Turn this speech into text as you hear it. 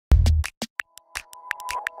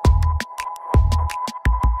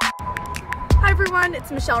everyone, it's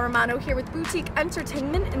Michelle Romano here with Butik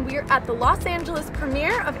Entertainment, and we are at the Los Angeles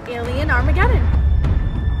premiere of Alien Armageddon.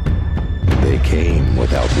 They came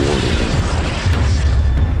without warning.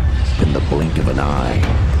 In the blink of an eye,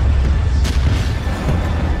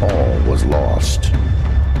 all was lost.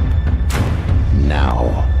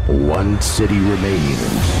 Now, one city remains.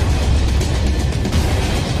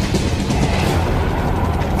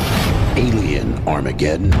 Alien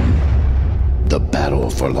Armageddon. The battle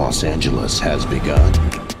for Los Angeles has begun.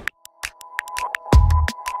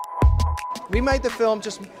 We made the film,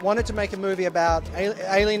 just wanted to make a movie about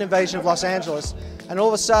alien invasion of Los Angeles, and all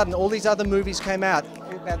of a sudden, all these other movies came out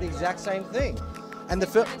about the exact same thing. And the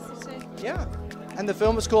film, yeah, and the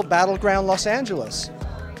film was called Battleground Los Angeles.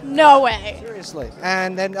 No way. Seriously.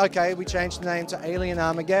 And then, okay, we changed the name to Alien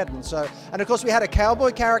Armageddon. So, and of course, we had a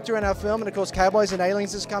cowboy character in our film, and of course, Cowboys and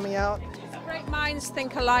Aliens is coming out. Great minds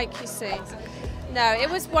think alike, you see. No, it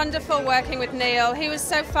was wonderful working with Neil. He was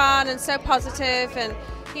so fun and so positive, and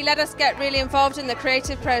he let us get really involved in the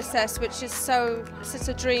creative process, which is it's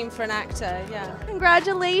a dream for an actor, yeah.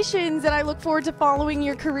 Congratulations, and I look forward to following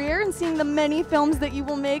your career and seeing the many films that you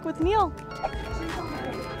will make with Neil.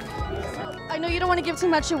 I know you don't want to give too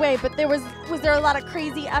much away, but was there a lot of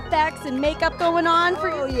crazy effects and makeup going on for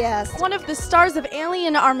you? Oh, yes. One of the stars of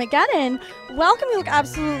Alien Armageddon. Welcome, you look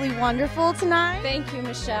absolutely wonderful tonight. Thank you,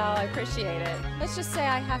 Michelle. I appreciate it. Let's just say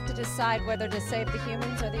I have to decide whether to save the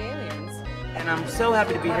humans or the aliens. And I'm so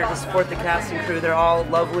happy to be here to support the cast and crew. They're all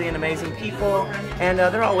lovely and amazing people, and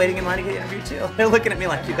they're all waiting in line to get interviewed too. They're looking at me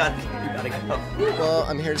like, you gotta go. Well,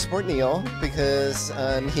 I'm here to support Neil because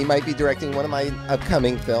he might be directing one of my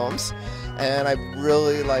upcoming films. And I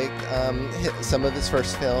really like some of his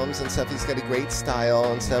first films and stuff. He's got a great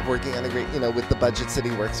style and stuff, working on a great, with the budgets that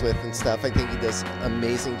he works with and stuff. I think he does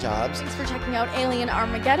amazing jobs. Thanks for checking out Alien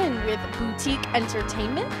Armageddon with Butik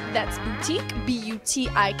Entertainment. That's Butik,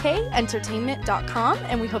 B-U-T-I-K, entertainment.com,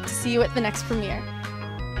 and we hope to see you at the next premiere.